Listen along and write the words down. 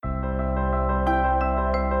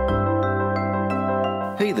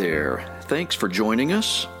Hey there, thanks for joining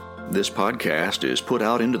us. This podcast is put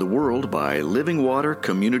out into the world by Living Water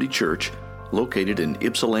Community Church, located in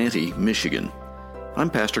Ypsilanti, Michigan.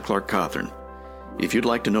 I'm Pastor Clark Cawthorn. If you'd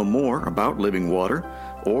like to know more about Living Water,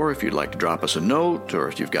 or if you'd like to drop us a note, or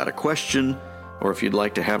if you've got a question, or if you'd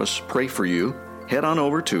like to have us pray for you, head on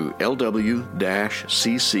over to lw-cc.org.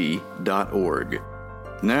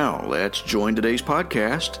 Now, let's join today's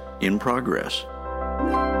podcast in progress.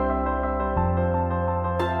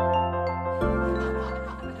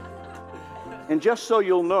 And just so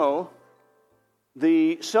you'll know,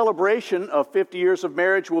 the celebration of 50 years of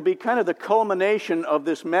marriage will be kind of the culmination of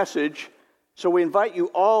this message. So we invite you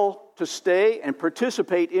all to stay and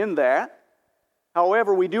participate in that.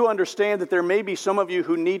 However, we do understand that there may be some of you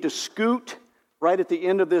who need to scoot right at the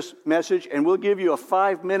end of this message, and we'll give you a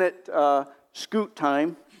 5-minute scoot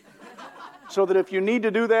time so that if you need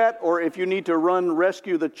to do that, or if you need to run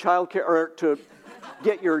rescue the child care, or to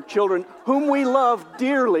get your children whom we love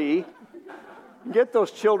dearly, get those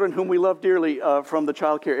children whom we love dearly from the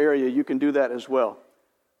child care area, you can do that as well.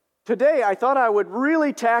 Today, I thought I would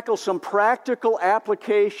really tackle some practical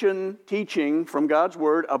application teaching from God's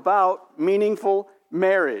Word about meaningful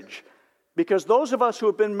marriage. Because those of us who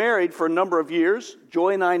have been married for a number of years,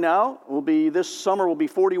 Joy and I now, this summer will be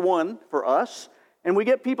 41 for us, and we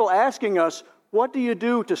get people asking us, what do you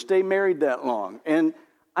do to stay married that long? And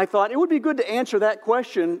I thought it would be good to answer that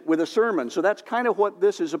question with a sermon. So that's kind of what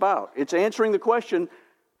this is about. It's answering the question,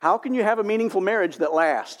 how can you have a meaningful marriage that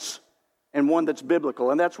lasts? And one that's biblical.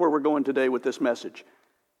 And that's where we're going today with this message.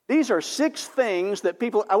 These are 6 things that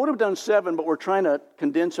people, I would have done 7, but we're trying to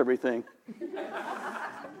condense everything.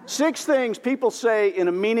 6 things people say in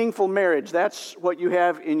a meaningful marriage. That's what you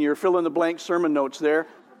have in your fill-in-the-blank sermon notes there.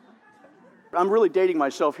 I'm really dating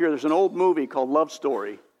myself here. There's an old movie called Love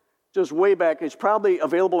Story. Just way back. It's probably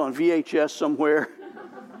available on VHS somewhere.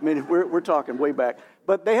 I mean, we're talking way back.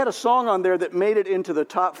 But they had a song on there that made it into the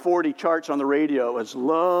top 40 charts on the radio. It's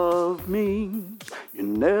love means you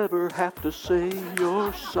never have to say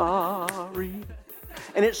you're sorry.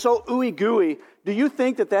 And it's so ooey gooey. Do you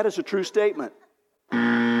think that is a true statement?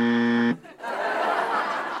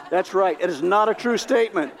 That's right. It is not a true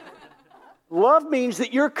statement. Love means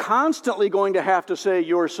that you're constantly going to have to say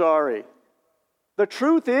you're sorry. The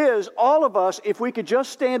truth is, all of us, if we could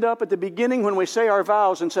just stand up at the beginning when we say our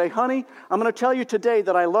vows and say, honey, I'm going to tell you today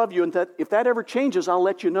that I love you, and that if that ever changes, I'll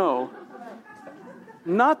let you know.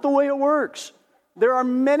 Not the way it works. There are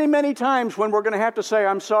many, many times when we're going to have to say,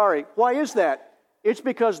 I'm sorry. Why is that? It's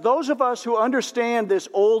because those of us who understand this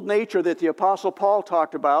old nature that the Apostle Paul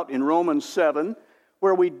talked about in Romans 7,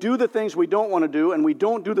 where we do the things we don't want to do and we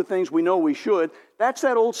don't do the things we know we should, that's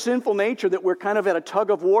that old sinful nature that we're kind of at a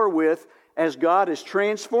tug of war with as God is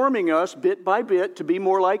transforming us bit by bit to be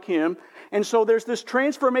more like Him. And so there's this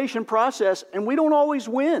transformation process, and we don't always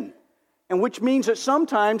win, and which means that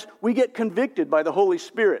sometimes we get convicted by the Holy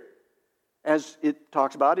Spirit, as it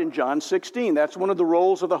talks about in John 16. That's one of the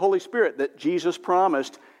roles of the Holy Spirit that Jesus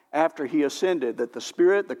promised after He ascended, that the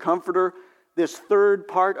Spirit, the Comforter, this third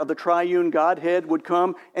part of the triune Godhead would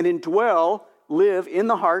come and live in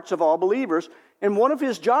the hearts of all believers. And one of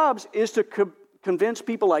His jobs is to convince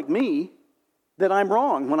people like me that I'm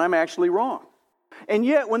wrong when I'm actually wrong. And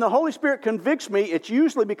yet, when the Holy Spirit convicts me, it's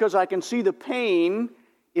usually because I can see the pain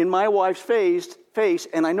in my wife's face,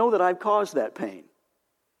 and I know that I've caused that pain.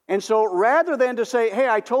 And so rather than to say, hey,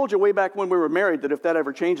 I told you way back when we were married that if that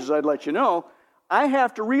ever changes, I'd let you know, I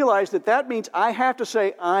have to realize that means I have to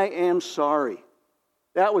say, I am sorry.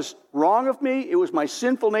 That was wrong of me. It was my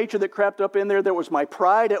sinful nature that crept up in there. There was my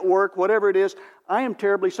pride at work, whatever it is. I am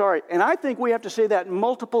terribly sorry. And I think we have to say that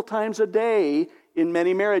multiple times a day in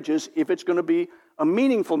many marriages if it's going to be a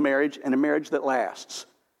meaningful marriage and a marriage that lasts.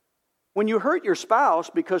 When you hurt your spouse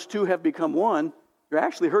because 2 have become 1, you're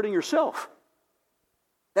actually hurting yourself.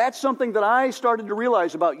 That's something that I started to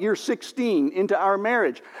realize about year 16 into our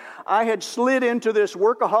marriage. I had slid into this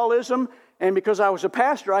workaholism, and because I was a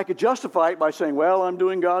pastor, I could justify it by saying, well, I'm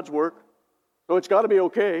doing God's work, so it's got to be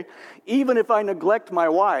okay. Even if I neglect my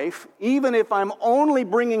wife, even if I'm only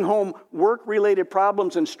bringing home work-related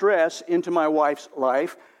problems and stress into my wife's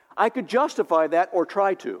life, I could justify that or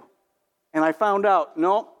try to. And I found out,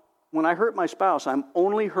 no, when I hurt my spouse, I'm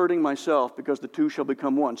only hurting myself because the 2 shall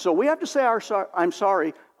become 1. So we have to say I'm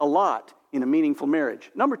sorry a lot in a meaningful marriage.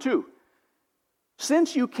 Number 2,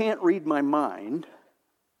 since you can't read my mind,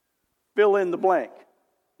 fill in the blank.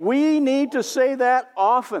 We need to say that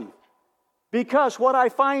often, because what I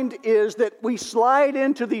find is that we slide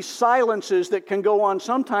into these silences that can go on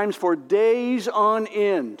sometimes for days on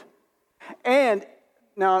end. And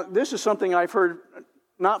now this is something I've heard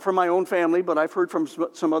not from my own family, but I've heard from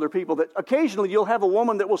some other people, that occasionally you'll have a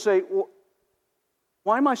woman that will say, well,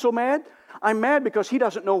 why am I so mad? I'm mad because he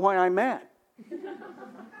doesn't know why I'm mad.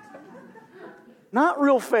 Not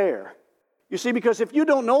real fair. You see, because if you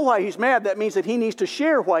don't know why he's mad, that means that he needs to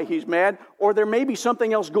share why he's mad, or there may be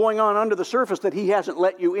something else going on under the surface that he hasn't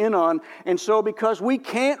let you in on. And so because we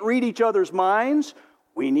can't read each other's minds,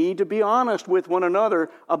 we need to be honest with one another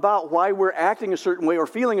about why we're acting a certain way or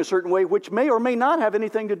feeling a certain way, which may or may not have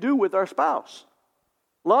anything to do with our spouse.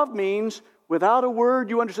 Love means, without a word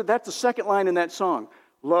you understand. That's the second line in that song.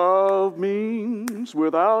 Love means,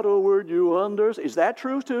 without a word you understand. Is that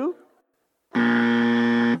true too?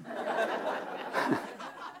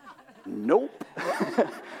 Nope.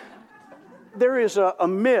 There is a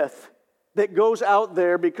myth that goes out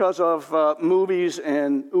there because of movies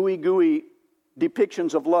and ooey-gooey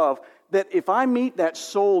depictions of love, that if I meet that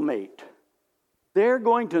soulmate, they're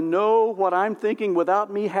going to know what I'm thinking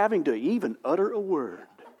without me having to even utter a word.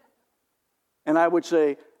 And I would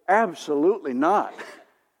say, absolutely not.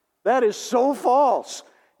 That is so false.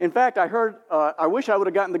 In fact, I heard, I wish I would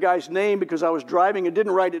have gotten the guy's name because I was driving and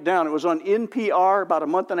didn't write it down. It was on NPR about a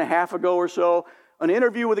month and a half ago or so, an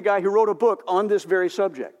interview with a guy who wrote a book on this very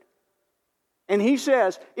subject. And he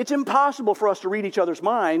says, it's impossible for us to read each other's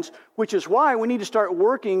minds, which is why we need to start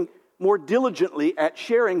working more diligently at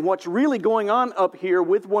sharing what's really going on up here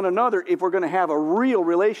with one another if we're going to have a real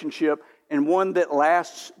relationship and one that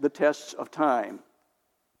lasts the tests of time.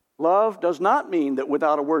 Love does not mean that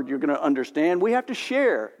without a word you're going to understand. We have to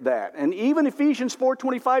share that. And even Ephesians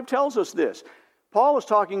 4:25 tells us this. Paul is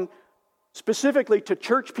talking specifically to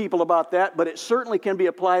church people about that, but it certainly can be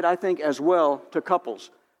applied, I think, as well to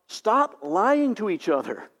couples. Stop lying to each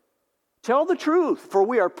other. Tell the truth, for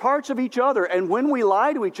we are parts of each other, and when we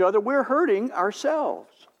lie to each other, we're hurting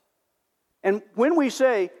ourselves. And when we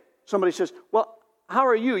say, somebody says, well, how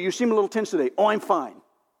are you? You seem a little tense today. Oh, I'm fine.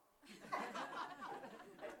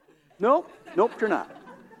 Nope, you're not.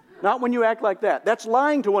 Not when you act like that. That's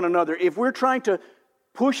lying to one another. If we're trying to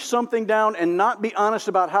push something down and not be honest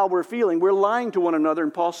about how we're feeling, we're lying to one another,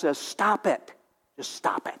 and Paul says, stop it. Just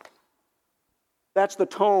stop it. That's the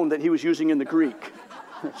tone that he was using in the Greek.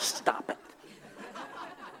 Stop it.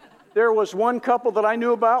 There was one couple that I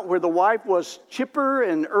knew about where the wife was chipper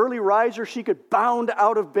and early riser. She could bound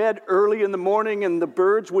out of bed early in the morning and the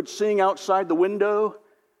birds would sing outside the window.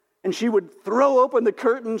 And she would throw open the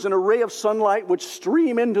curtains and a ray of sunlight would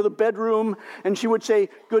stream into the bedroom. And she would say,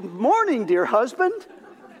 good morning, dear husband.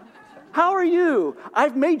 How are you?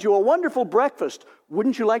 I've made you a wonderful breakfast.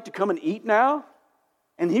 Wouldn't you like to come and eat now?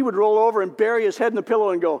 And he would roll over and bury his head in the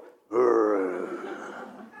pillow and go, Urgh.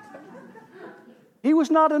 He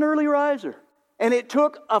was not an early riser. And it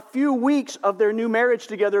took a few weeks of their new marriage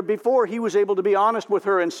together before he was able to be honest with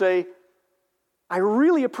her and say, I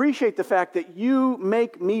really appreciate the fact that you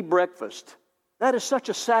make me breakfast. That is such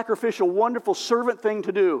a sacrificial, wonderful servant thing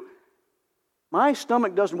to do. My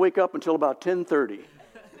stomach doesn't wake up until about 10:30.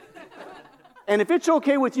 And if it's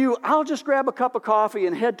okay with you, I'll just grab a cup of coffee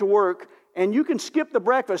and head to work, and you can skip the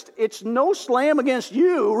breakfast. It's no slam against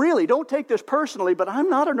you, really. Don't take this personally, but I'm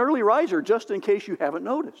not an early riser, just in case you haven't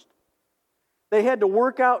noticed. They had to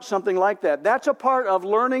work out something like that. That's a part of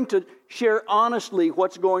learning to share honestly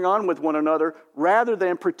what's going on with one another rather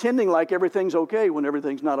than pretending like everything's okay when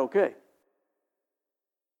everything's not okay.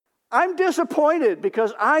 I'm disappointed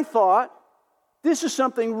because I thought this is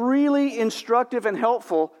something really instructive and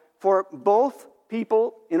helpful for both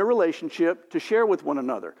people in a relationship to share with one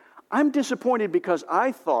another. I'm disappointed because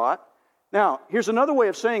I thought, now here's another way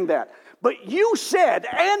of saying that, but you said,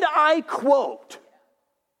 and I quote,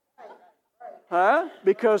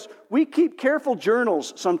 because we keep careful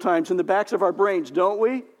journals sometimes in the backs of our brains, don't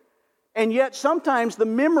we? And yet sometimes the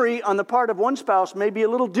memory on the part of one spouse may be a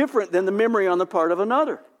little different than the memory on the part of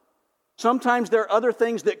another. Sometimes there are other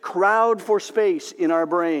things that crowd for space in our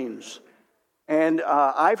brains. And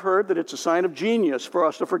I've heard that it's a sign of genius for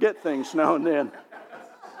us to forget things now and then.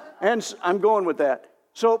 And I'm going with that.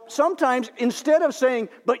 So sometimes instead of saying,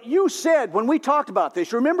 but you said when we talked about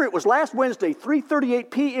this, remember it was last Wednesday,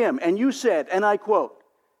 3:38 p.m., and you said, and I quote,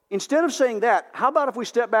 instead of saying that, how about if we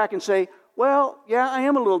step back and say, well, yeah, I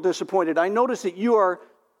am a little disappointed. I notice that you are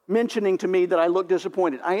mentioning to me that I look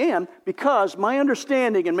disappointed. I am, because my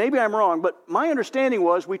understanding, and maybe I'm wrong, but my understanding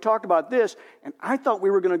was we talked about this, and I thought we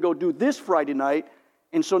were going to go do this Friday night,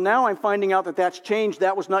 and so now I'm finding out that that's changed.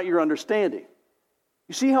 That was not your understanding.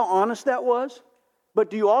 You see how honest that was? But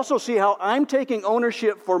do you also see how I'm taking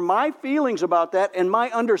ownership for my feelings about that and my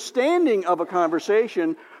understanding of a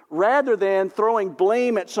conversation rather than throwing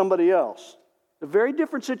blame at somebody else? A very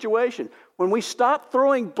different situation. When we stop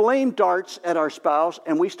throwing blame darts at our spouse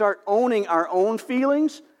and we start owning our own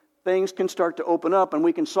feelings, things can start to open up and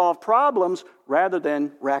we can solve problems rather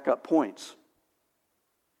than rack up points.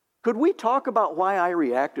 Could we talk about why I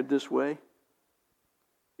reacted this way?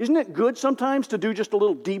 Isn't it good sometimes to do just a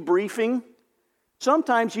little debriefing?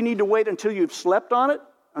 Sometimes you need to wait until you've slept on it,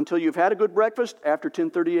 until you've had a good breakfast after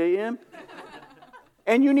 10:30 a.m.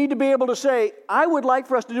 And you need to be able to say, I would like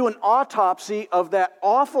for us to do an autopsy of that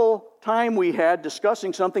awful time we had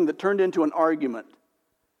discussing something that turned into an argument.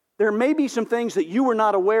 There may be some things that you were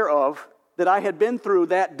not aware of that I had been through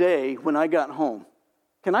that day when I got home.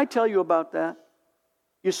 Can I tell you about that?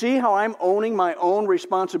 You see how I'm owning my own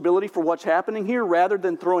responsibility for what's happening here rather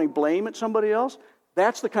than throwing blame at somebody else?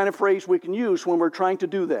 That's the kind of phrase we can use when we're trying to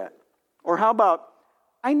do that. Or how about,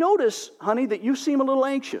 I notice, honey, that you seem a little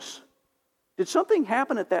anxious. Did something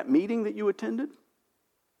happen at that meeting that you attended?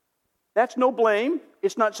 That's no blame.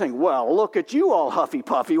 It's not saying, well, look at you all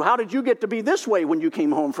huffy-puffy. How did you get to be this way when you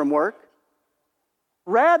came home from work?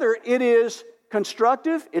 Rather, it is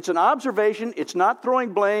constructive. It's an observation. It's not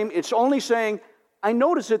throwing blame. It's only saying, I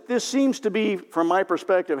notice that this seems to be, from my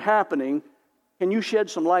perspective, happening. Can you shed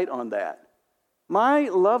some light on that? My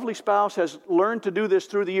lovely spouse has learned to do this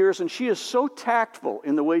through the years, and she is so tactful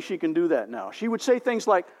in the way she can do that now. She would say things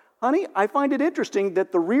like, honey, I find it interesting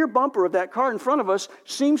that the rear bumper of that car in front of us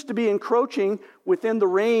seems to be encroaching within the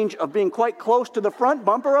range of being quite close to the front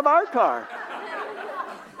bumper of our car.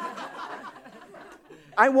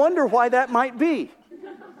 I wonder why that might be.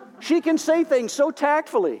 She can say things so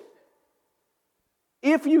tactfully.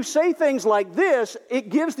 If you say things like this, it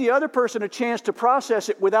gives the other person a chance to process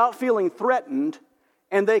it without feeling threatened,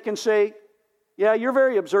 and they can say, yeah, you're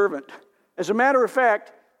very observant. As a matter of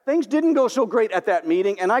fact, things didn't go so great at that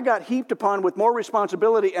meeting, and I got heaped upon with more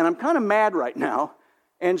responsibility, and I'm kind of mad right now.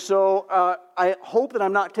 And so I hope that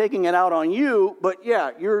I'm not taking it out on you, but yeah,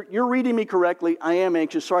 you're reading me correctly. I am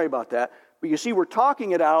anxious. Sorry about that. But you see, we're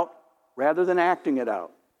talking it out rather than acting it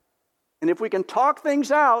out. And if we can talk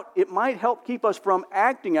things out, it might help keep us from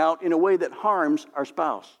acting out in a way that harms our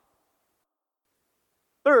spouse.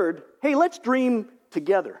 Third, hey, let's dream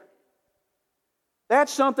together.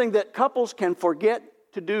 That's something that couples can forget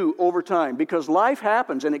to do over time because life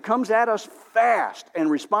happens and it comes at us fast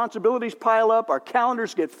and responsibilities pile up, our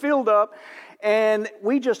calendars get filled up, and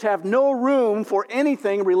we just have no room for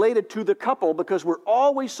anything related to the couple because we're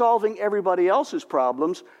always solving everybody else's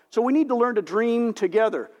problems. So we need to learn to dream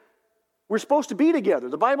together. We're supposed to be together.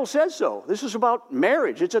 The Bible says so. This is about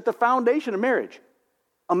marriage. It's at the foundation of marriage.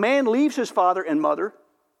 A man leaves his father and mother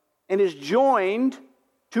and is joined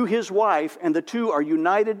to his wife, and the two are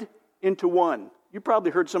united into one. You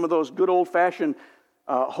probably heard some of those good old-fashioned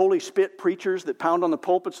holy spit preachers that pound on the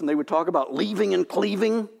pulpits, and they would talk about leaving and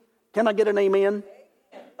cleaving. Can I get an amen?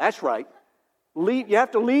 That's right. You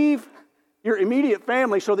have to leave your immediate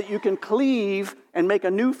family so that you can cleave and make a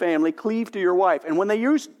new family, cleave to your wife. And when they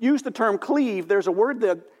use the term cleave, there's a word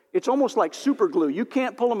that it's almost like super glue. You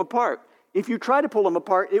can't pull them apart. If you try to pull them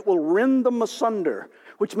apart, it will rend them asunder,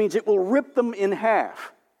 which means it will rip them in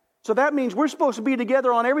half. So that means we're supposed to be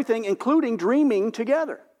together on everything, including dreaming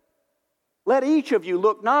together. Let each of you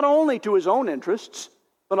look not only to his own interests,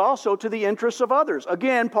 but also to the interests of others.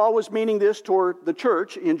 Again, Paul was meaning this toward the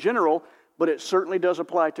church in general, but it certainly does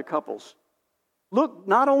apply to couples. Look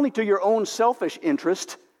not only to your own selfish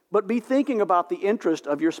interest, but be thinking about the interest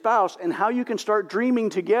of your spouse and how you can start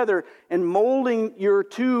dreaming together and molding your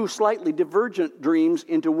two slightly divergent dreams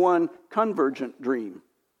into one convergent dream.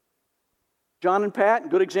 John and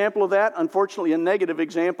Pat, good example of that. Unfortunately, a negative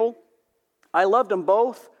example. I loved them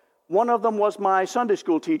both. One of them was my Sunday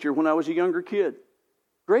school teacher when I was a younger kid.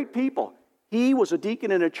 Great people. He was a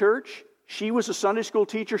deacon in a church. She was a Sunday school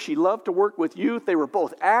teacher. She loved to work with youth. They were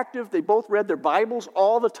both active. They both read their Bibles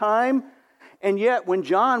all the time. And yet, when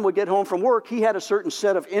John would get home from work, he had a certain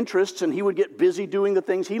set of interests, and he would get busy doing the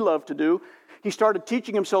things he loved to do. He started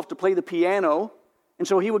teaching himself to play the piano, and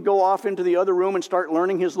so he would go off into the other room and start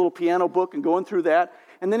learning his little piano book and going through that.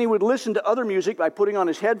 And then he would listen to other music by putting on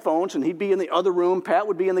his headphones, and he'd be in the other room. Pat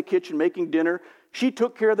would be in the kitchen making dinner. She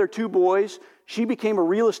took care of their two boys. She became a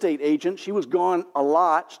real estate agent. She was gone a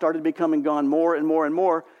lot, started becoming gone more and more and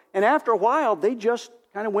more. And after a while, they just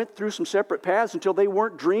kind of went through some separate paths until they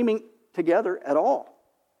weren't dreaming together at all.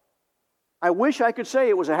 I wish I could say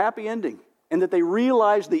it was a happy ending and that they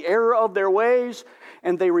realized the error of their ways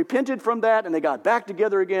and they repented from that and they got back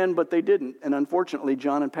together again, but they didn't. And unfortunately,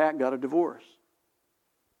 John and Pat got a divorce.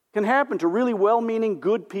 It can happen to really well-meaning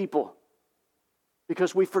good people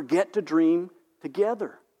because we forget to dream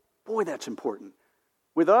together. Boy, that's important.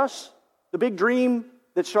 With us, the big dream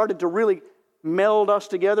that started to really meld us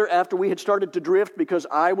together after we had started to drift because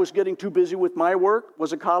I was getting too busy with my work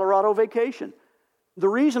was a Colorado vacation. The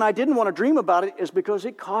reason I didn't want to dream about it is because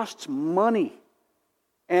it costs money.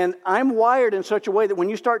 And I'm wired in such a way that when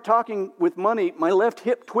you start talking with money, my left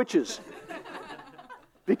hip twitches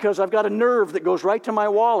because I've got a nerve that goes right to my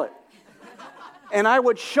wallet. And I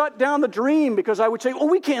would shut down the dream because I would say, oh,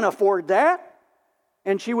 we can't afford that.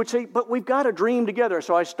 And she would say, but we've got a dream together.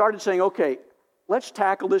 So I started saying, okay, let's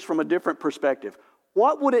tackle this from a different perspective.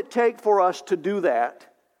 What would it take for us to do that?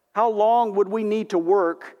 How long would we need to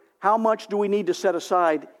work? How much do we need to set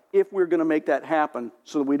aside if we're going to make that happen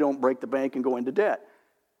so that we don't break the bank and go into debt?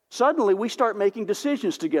 Suddenly, we start making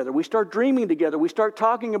decisions together. We start dreaming together. We start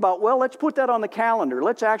talking about, well, let's put that on the calendar.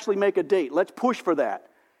 Let's actually make a date. Let's push for that.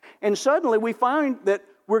 And suddenly, we find that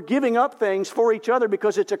we're giving up things for each other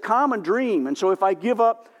because it's a common dream. And so if I give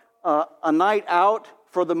up a night out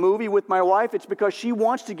for the movie with my wife, it's because she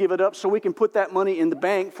wants to give it up so we can put that money in the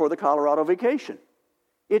bank for the Colorado vacation.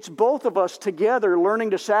 It's both of us together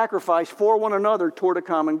learning to sacrifice for one another toward a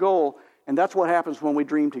common goal. And that's what happens when we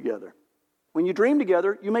dream together. When you dream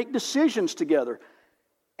together, you make decisions together.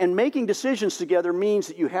 And making decisions together means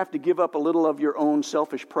that you have to give up a little of your own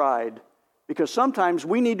selfish pride. Because sometimes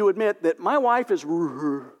we need to admit that my wife is...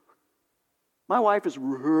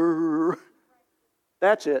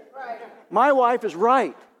 That's it. My wife is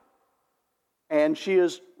right. And she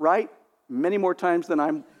is right many more times than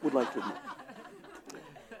I would like to admit.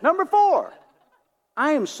 Number 4,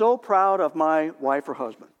 I am so proud of my wife or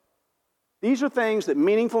husband. These are things that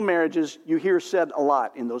meaningful marriages, you hear said a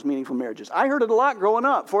lot in those meaningful marriages. I heard it a lot growing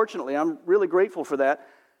up, fortunately. I'm really grateful for that.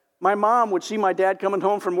 My mom would see my dad coming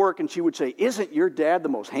home from work and she would say, "Isn't your dad the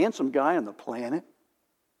most handsome guy on the planet?"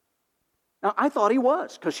 Now, I thought he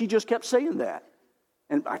was because she just kept saying that.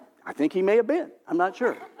 And I think he may have been. I'm not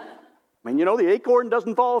sure. I mean, you know, the acorn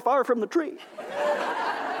doesn't fall far from the tree.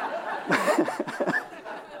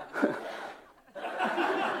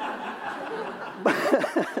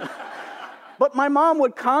 But my mom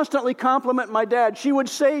would constantly compliment my dad. She would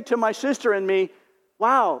say to my sister and me,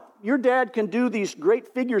 "Wow, your dad can do these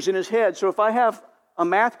great figures in his head, so if I have a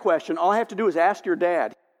math question, all I have to do is ask your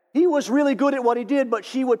dad." He was really good at what he did, but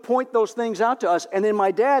she would point those things out to us, and then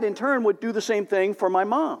my dad, in turn, would do the same thing for my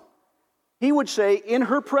mom. He would say in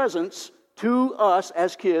her presence to us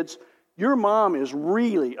as kids, "Your mom is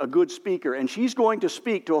really a good speaker, and she's going to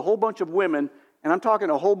speak to a whole bunch of women," and I'm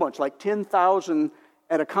talking a whole bunch, like 10,000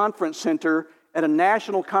 at a conference center at a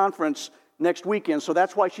national conference next weekend, so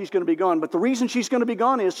that's why she's going to be gone. But the reason she's going to be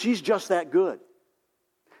gone is she's just that good.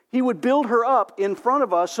 He would build her up in front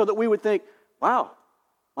of us so that we would think, wow,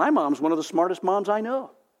 my mom's one of the smartest moms I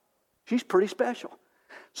know. She's pretty special.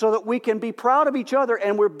 So that we can be proud of each other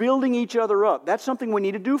and we're building each other up. That's something we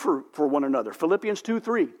need to do for one another. Philippians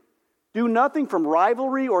 2:3. Do nothing from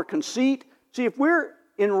rivalry or conceit. See, if we're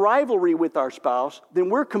in rivalry with our spouse, then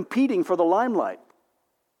we're competing for the limelight.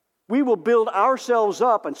 We will build ourselves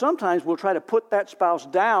up, and sometimes we'll try to put that spouse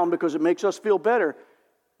down because it makes us feel better.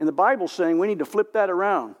 And the Bible's saying we need to flip that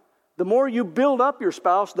around. The more you build up your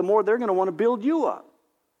spouse, the more they're going to want to build you up.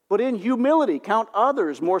 But in humility, count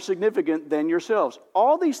others more significant than yourselves.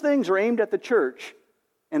 All these things are aimed at the church,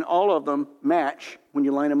 and all of them match when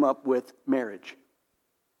you line them up with marriage.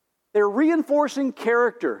 They're reinforcing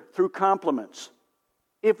character through compliments.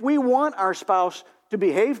 If we want our spouse to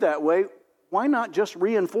behave that way, why not just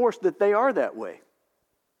reinforce that they are that way?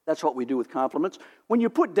 That's what we do with compliments. When you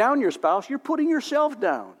put down your spouse, you're putting yourself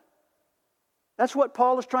down. That's what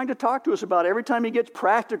Paul is trying to talk to us about every time he gets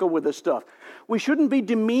practical with this stuff. We shouldn't be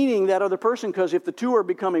demeaning that other person because if the two are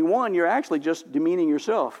becoming one, you're actually just demeaning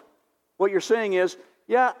yourself. What you're saying is,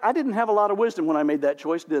 yeah, I didn't have a lot of wisdom when I made that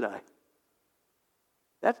choice, did I?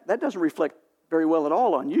 That doesn't reflect very well at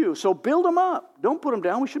all on you. So build them up. Don't put them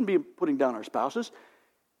down. We shouldn't be putting down our spouses.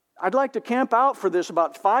 I'd like to camp out for this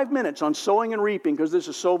about 5 minutes on sowing and reaping because this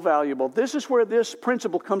is so valuable. This is where this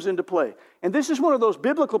principle comes into play. And this is one of those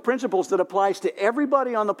biblical principles that applies to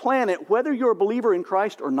everybody on the planet, whether you're a believer in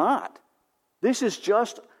Christ or not. This is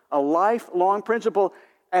just a lifelong principle,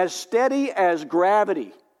 as steady as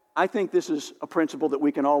gravity. I think this is a principle that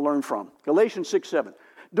we can all learn from. Galatians 6:7.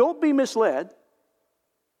 Don't be misled,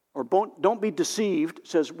 or don't be deceived,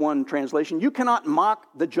 says one translation. You cannot mock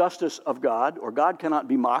the justice of God, or God cannot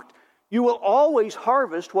be mocked. You will always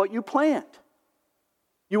harvest what you plant.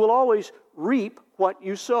 You will always reap what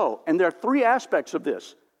you sow. And there are 3 aspects of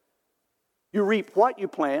this. You reap what you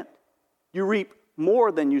plant, you reap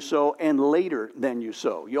more than you sow, and later than you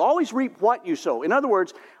sow. You always reap what you sow. In other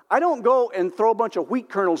words, I don't go and throw a bunch of wheat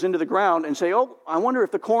kernels into the ground and say, oh, I wonder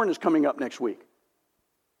if the corn is coming up next week.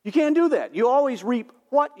 You can't do that. You always reap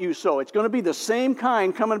what you sow. It's going to be the same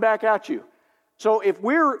kind coming back at you. So if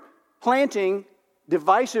we're planting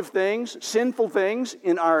divisive things, sinful things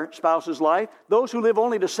in our spouse's life, those who live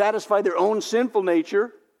only to satisfy their own sinful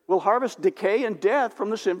nature will harvest decay and death from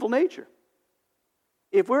the sinful nature.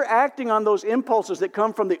 If we're acting on those impulses that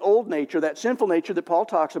come from the old nature, that sinful nature that Paul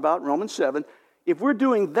talks about in Romans 7, if we're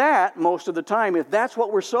doing that most of the time, if that's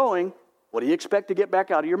what we're sowing, what do you expect to get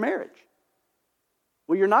back out of your marriage?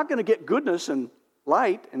 Well, you're not going to get goodness and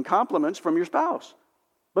light and compliments from your spouse.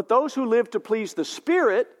 But those who live to please the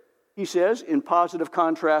Spirit, he says, in positive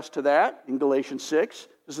contrast to that, in Galatians 6,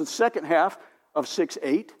 this is the second half of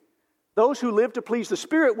 6:8, those who live to please the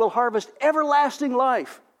Spirit will harvest everlasting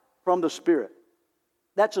life from the Spirit.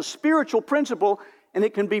 That's a spiritual principle, and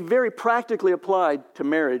it can be very practically applied to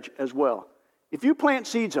marriage as well. If you plant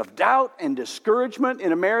seeds of doubt and discouragement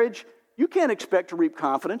in a marriage, you can't expect to reap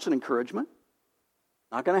confidence and encouragement.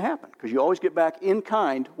 Not going to happen, because you always get back in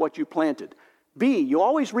kind what you planted. B, you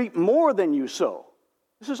always reap more than you sow.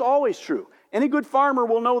 This is always true. Any good farmer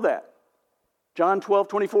will know that. John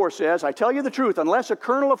 12:24 says, I tell you the truth, unless a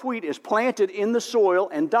kernel of wheat is planted in the soil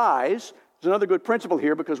and dies, there's another good principle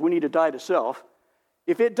here because we need to die to self.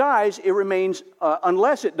 If it dies, it remains,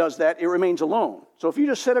 unless it does that, it remains alone. So if you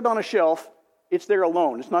just set it on a shelf, it's there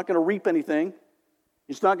alone. It's not going to reap anything.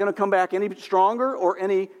 It's not going to come back any stronger or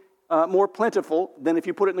any more plentiful than if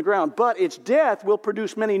you put it in the ground. But its death will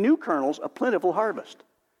produce many new kernels, a plentiful harvest.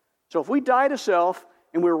 So if we die to self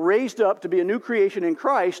and we're raised up to be a new creation in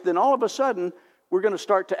Christ, then all of a sudden we're going to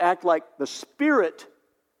start to act like the Spirit,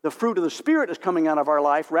 the fruit of the Spirit is coming out of our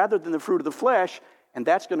life rather than the fruit of the flesh, and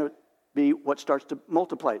that's going to be what starts to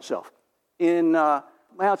multiply itself.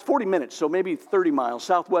 It's 40 minutes, so maybe 30 miles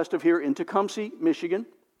southwest of here in Tecumseh, Michigan,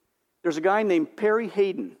 there's a guy named Perry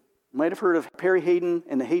Hayden. You might have heard of Perry Hayden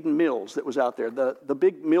and the Hayden Mills that was out there. The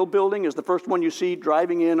big mill building is the first one you see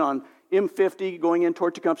driving in on M50 going in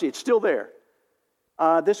toward Tecumseh. It's still there.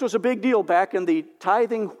 This was a big deal back in the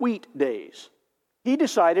tithing wheat days. He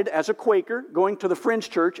decided, as a Quaker, going to the Friends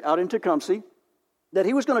Church out in Tecumseh, that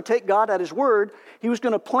he was going to take God at His word. He was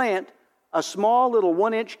going to plant a small little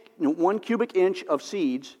 1 cubic inch of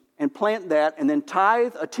seeds and plant that and then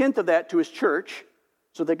tithe a tenth of that to his church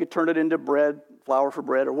so they could turn it into bread, flour for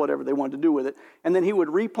bread, or whatever they wanted to do with it. And then he would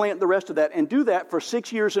replant the rest of that and do that for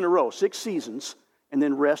 6 years in a row, 6 seasons, and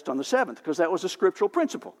then rest on the seventh, because that was a scriptural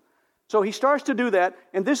principle. So he starts to do that,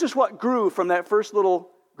 and this is what grew from that first little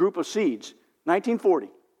group of seeds. 1940,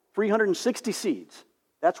 360 seeds.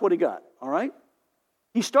 That's what he got, all right?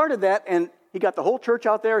 He started that, and he got the whole church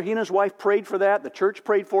out there. He and his wife prayed for that. The church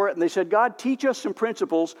prayed for it. And they said, God, teach us some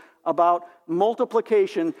principles about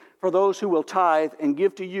multiplication for those who will tithe and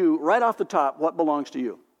give to you, right off the top, what belongs to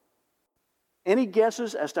you. Any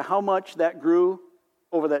guesses as to how much that grew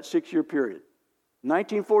over that 6-year period?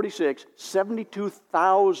 1946,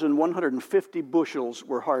 72,150 bushels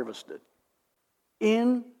were harvested.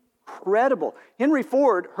 Incredible. Henry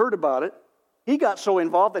Ford heard about it. He got so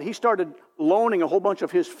involved that he started loaning a whole bunch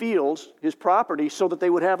of his fields, his property, so that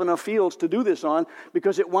they would have enough fields to do this on,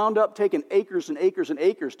 because it wound up taking acres and acres and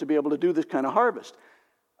acres to be able to do this kind of harvest.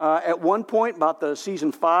 At one point, about the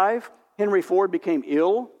season 5, Henry Ford became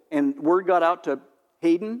ill, and word got out to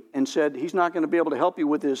Hayden and said he's not going to be able to help you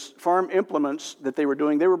with his farm implements that they were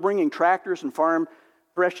doing. They were bringing tractors and farm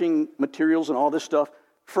threshing materials and all this stuff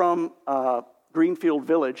from Greenfield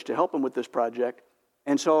Village to help him with this project.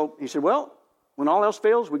 And so he said, well, when all else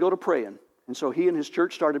fails, we go to praying. And so he and his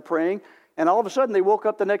church started praying. And all of a sudden, they woke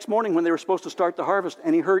up the next morning when they were supposed to start the harvest,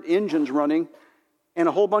 and he heard engines running. And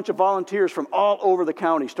a whole bunch of volunteers from all over the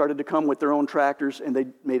county started to come with their own tractors, and they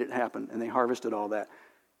made it happen, and they harvested all that.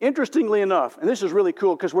 Interestingly enough, and this is really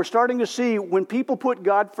cool, because we're starting to see when people put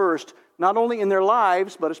God first, not only in their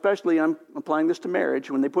lives, but especially, I'm applying this to marriage,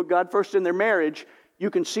 when they put God first in their marriage, you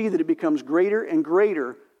can see that it becomes greater and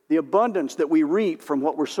greater, the abundance that we reap from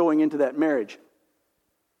what we're sowing into that marriage.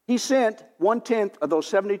 He sent 1/10 of those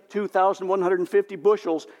 72,150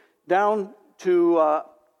 bushels down to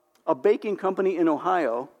a baking company in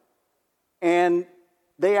Ohio, and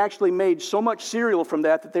they actually made so much cereal from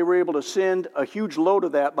that they were able to send a huge load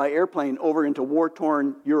of that by airplane over into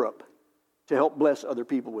war-torn Europe to help bless other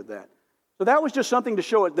people with that. So that was just something to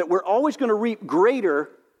show it that we're always going to reap greater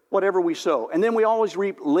whatever we sow, and then we always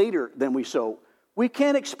reap later than we sow. We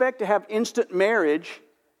can't expect to have instant marriage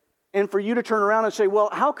and for you to turn around and say, well,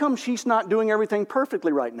 how come she's not doing everything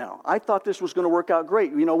perfectly right now? I thought this was going to work out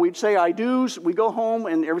great. You know, we'd say I do's, we go home,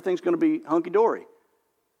 and everything's going to be hunky-dory.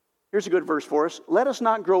 Here's a good verse for us. Let us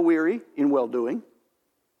not grow weary in well-doing,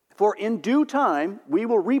 for in due time we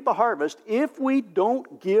will reap a harvest if we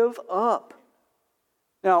don't give up.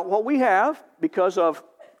 Now, what we have, because of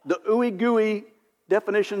the ooey-gooey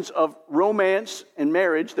definitions of romance and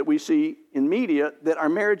marriage that we see in media, that our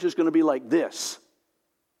marriage is going to be like this.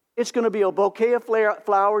 It's going to be a bouquet of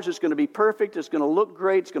flowers. It's going to be perfect. It's going to look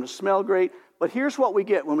great. It's going to smell great. But here's what we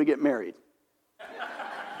get when we get married.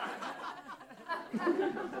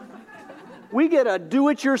 We get a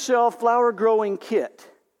do-it-yourself flower growing kit.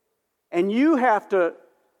 And you have to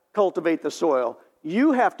cultivate the soil.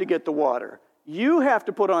 You have to get the water. You have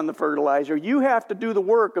to put on the fertilizer. You have to do the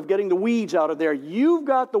work of getting the weeds out of there. You've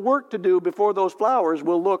got the work to do before those flowers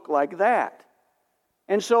will look like that.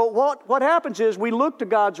 And so what happens is we look to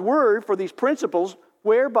God's Word for these principles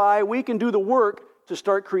whereby we can do the work to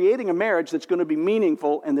start creating a marriage that's going to be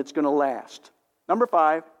meaningful and that's going to last. Number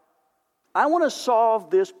 5, I want to solve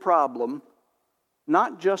this problem,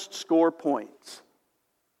 not just score points.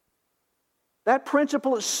 That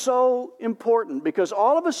principle is so important because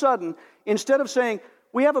all of a sudden, instead of saying,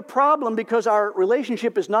 we have a problem because our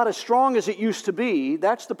relationship is not as strong as it used to be,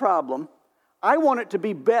 that's the problem. I want it to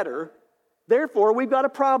be better. Therefore, we've got a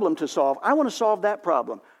problem to solve. I want to solve that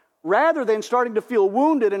problem. Rather than starting to feel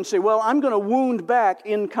wounded and say, well, I'm going to wound back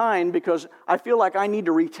in kind because I feel like I need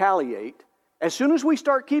to retaliate. As soon as we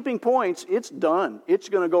start keeping points, it's done. It's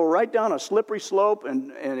going to go right down a slippery slope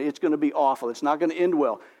and it's going to be awful. It's not going to end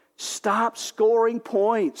well. Stop scoring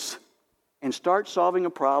points and start solving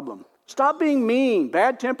a problem. Stop being mean,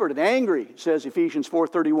 bad-tempered, and angry, says Ephesians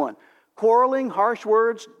 4:31. Quarreling, harsh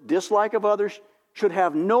words, dislike of others should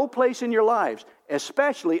have no place in your lives,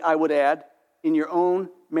 especially, I would add, in your own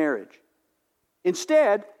marriage.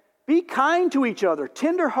 Instead, be kind to each other,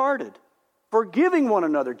 tender-hearted, forgiving one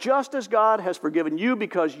another, just as God has forgiven you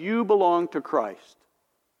because you belong to Christ.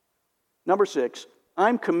 Number 6,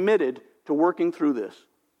 I'm committed to working through this.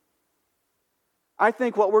 I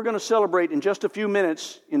think what we're going to celebrate in just a few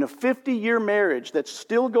minutes in a 50-year marriage that's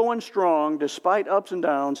still going strong despite ups and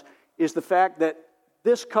downs is the fact that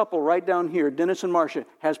this couple right down here, Dennis and Marcia,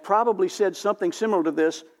 has probably said something similar to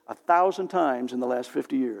this 1,000 times in the last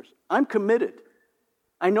 50 years. I'm committed.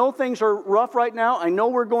 I know things are rough right now. I know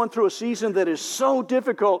we're going through a season that is so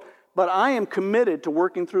difficult, but I am committed to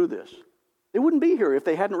working through this. They wouldn't be here if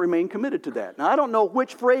they hadn't remained committed to that. Now, I don't know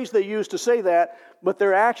which phrase they use to say that, but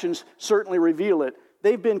their actions certainly reveal it.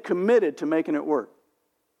 They've been committed to making it work.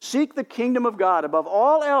 Seek the kingdom of God above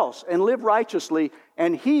all else and live righteously,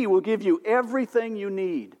 and He will give you everything you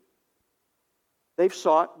need. They've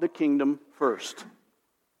sought the kingdom first,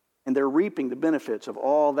 and they're reaping the benefits of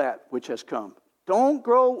all that which has come. Don't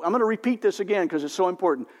grow, I'm going to repeat this again because it's so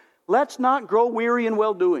important. Let's not grow weary in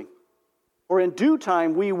well-doing, or in due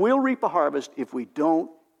time we will reap a harvest if we don't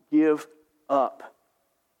give up.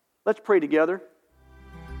 Let's pray together.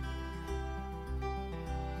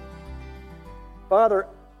 Father,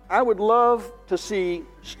 I would love to see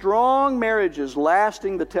strong marriages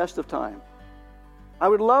lasting the test of time. I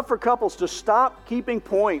would love for couples to stop keeping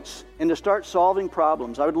points and to start solving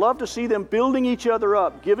problems. I would love to see them building each other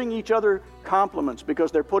up, giving each other compliments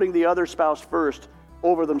because they're putting the other spouse first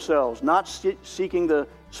over themselves, not seeking the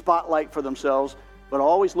spotlight for themselves, but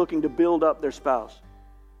always looking to build up their spouse.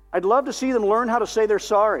 I'd love to see them learn how to say they're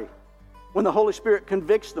sorry when the Holy Spirit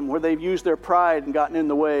convicts them, where they've used their pride and gotten in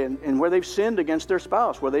the way, and where they've sinned against their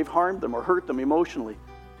spouse, where they've harmed them or hurt them emotionally.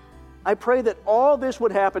 I pray that all this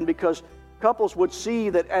would happen because couples would see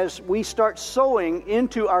that as we start sowing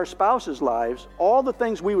into our spouses' lives, all the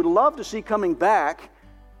things we would love to see coming back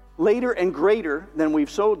later and greater than we've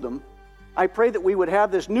sowed them. I pray that we would have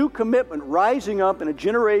this new commitment rising up in a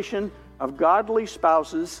generation of godly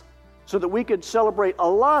spouses so that we could celebrate a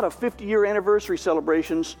lot of 50-year anniversary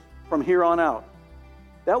celebrations from here on out.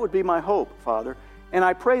 That would be my hope, Father. And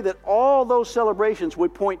I pray that all those celebrations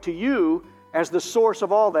would point to you as the source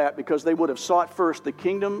of all that because they would have sought first the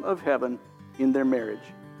kingdom of heaven in their marriage.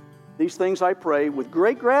 These things I pray with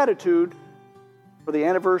great gratitude for the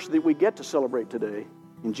anniversary that we get to celebrate today.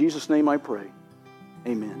 In Jesus' name I pray.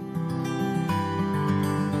 Amen.